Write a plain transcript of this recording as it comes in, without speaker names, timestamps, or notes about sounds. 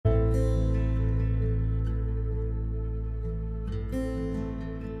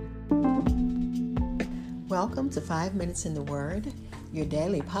Welcome to 5 Minutes in the Word, your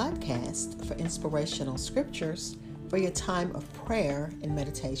daily podcast for inspirational scriptures for your time of prayer and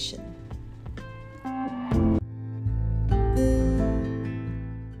meditation.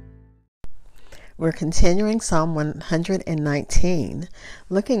 We're continuing Psalm 119,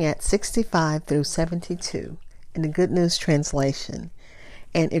 looking at 65 through 72 in the Good News Translation,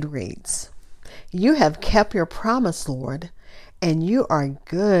 and it reads, "You have kept your promise, Lord, and you are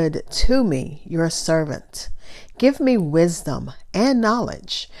good to me, your servant. Give me wisdom and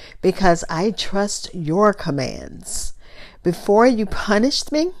knowledge, because I trust your commands. Before you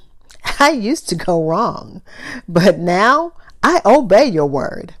punished me, I used to go wrong, but now I obey your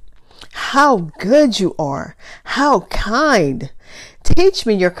word. How good you are, how kind. Teach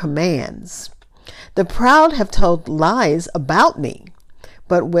me your commands. The proud have told lies about me,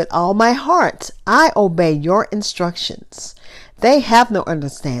 but with all my heart I obey your instructions. They have no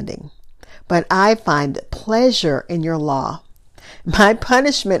understanding, but I find pleasure in your law. My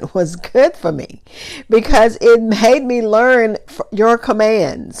punishment was good for me, because it made me learn your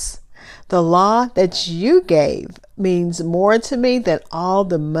commands. The law that you gave means more to me than all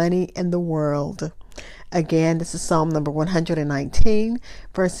the money in the world." Again, this is Psalm number 119,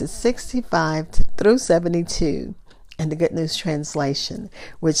 verses 65 through 72 in the Good News Translation,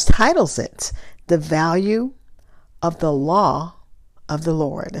 which titles it, "The Value of the Law of the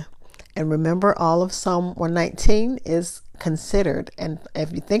Lord." And remember, all of Psalm 119 is considered, and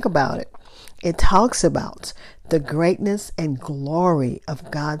if you think about it, it talks about the greatness and glory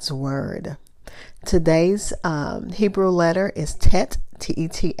of God's Word. Today's Hebrew letter is Tet,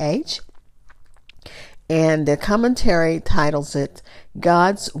 T-E-T-H, and the commentary titles it,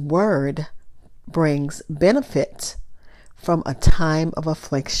 "God's Word Brings Benefit from a Time of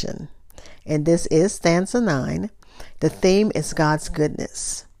Affliction." And this is stanza 9. The theme is God's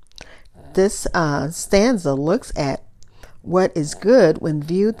goodness. This stanza looks at what is good when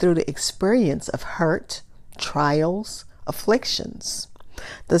viewed through the experience of hurt, trials, afflictions.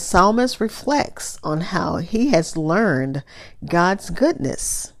 The psalmist reflects on how he has learned God's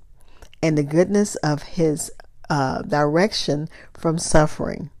goodness and the goodness of his direction from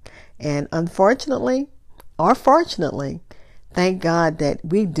suffering. And unfortunately, or fortunately, thank God that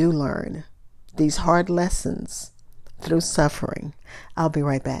we do learn these hard lessons through suffering. I'll be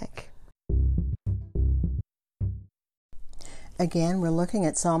right back. Again, we're looking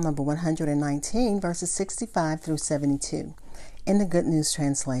at Psalm number 119, verses 65 through 72 in the Good News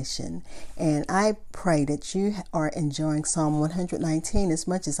Translation. And I pray that you are enjoying Psalm 119 as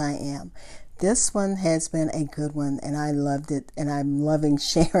much as I am. This one has been a good one, and I loved it, and I'm loving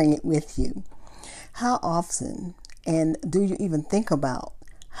sharing it with you. How often, and do you even think about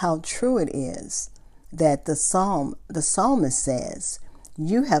how true it is that the psalmist says,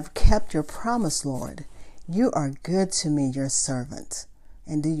 "You have kept your promise, Lord. You are good to me, your servant."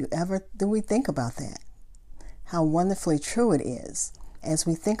 And do we think about that? How wonderfully true it is as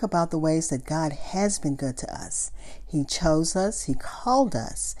we think about the ways that God has been good to us. He chose us, He called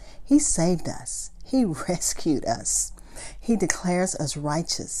us, He saved us, He rescued us. He declares us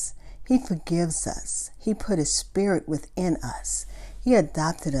righteous. He forgives us. He put His Spirit within us. He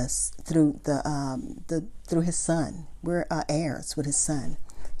adopted us through through His Son. We're heirs with His Son.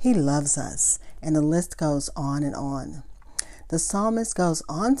 He loves us, and the list goes on and on. The psalmist goes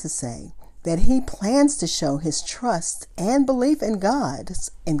on to say that he plans to show his trust and belief in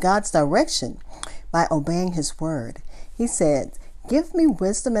God's direction by obeying His word. He said, "Give me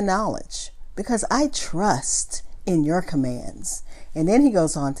wisdom and knowledge, because I trust in your commands." And then he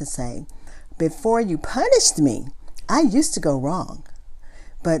goes on to say, "Before you punished me, I used to go wrong,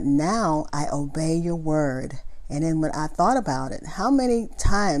 but now I obey your word." And then when I thought about it, how many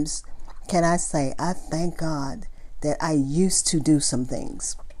times can I say, I thank God that I used to do some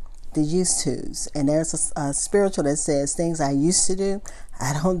things, the used tos. And there's a spiritual that says things I used to do,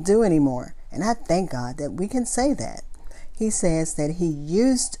 I don't do anymore. And I thank God that we can say that. He says that he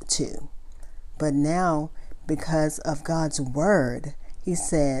used to, but now because of God's word, he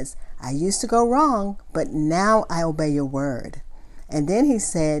says, I used to go wrong, but now I obey your word. And then he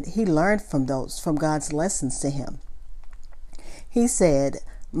said he learned from God's lessons to him. He said,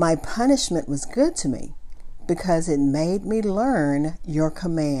 "My punishment was good to me, because it made me learn your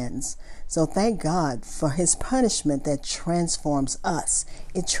commands." So thank God for His punishment that transforms us.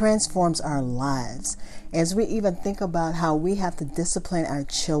 It transforms our lives. As we even think about how we have to discipline our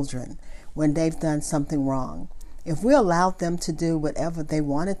children when they've done something wrong. If we allowed them to do whatever they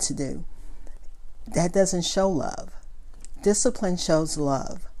wanted to do, that doesn't show love. Discipline shows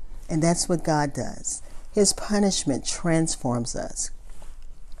love, and that's what God does. His punishment transforms us.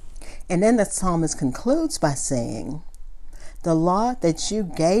 And then the psalmist concludes by saying, the law that you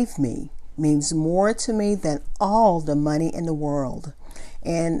gave me means more to me than all the money in the world.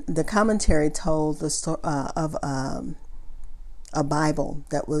 And the commentary told the story of a Bible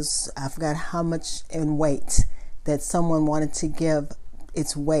that was, I forgot how much in weight, that someone wanted to give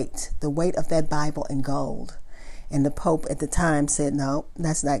its weight, the weight of that Bible in gold. And the Pope at the time said, no,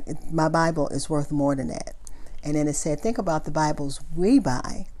 that's not, my Bible is worth more than that. And then it said, think about the Bibles we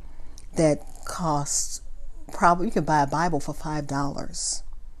buy that cost, probably you could buy a Bible for $5.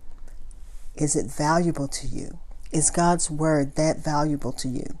 Is it valuable to you? Is God's word that valuable to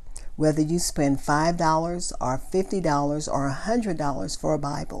you? Whether you spend $5 or $50 or $100 for a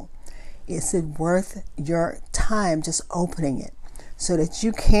Bible, is it worth your time just opening it so that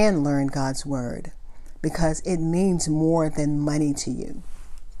you can learn God's word? Because it means more than money to you.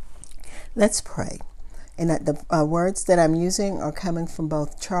 Let's pray. And the words that I'm using are coming from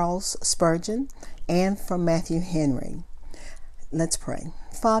both Charles Spurgeon and from Matthew Henry. Let's pray.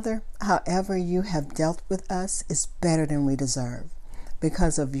 Father, however you have dealt with us is better than we deserve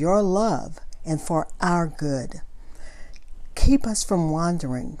because of your love and for our good. Keep us from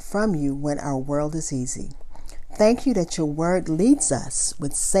wandering from you when our world is easy. Thank you that your word leads us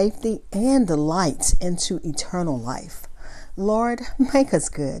with safety and delight into eternal life. Lord, make us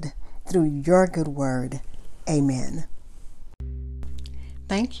good through your good word. Amen.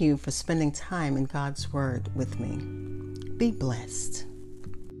 Thank you for spending time in God's word with me. Be blessed.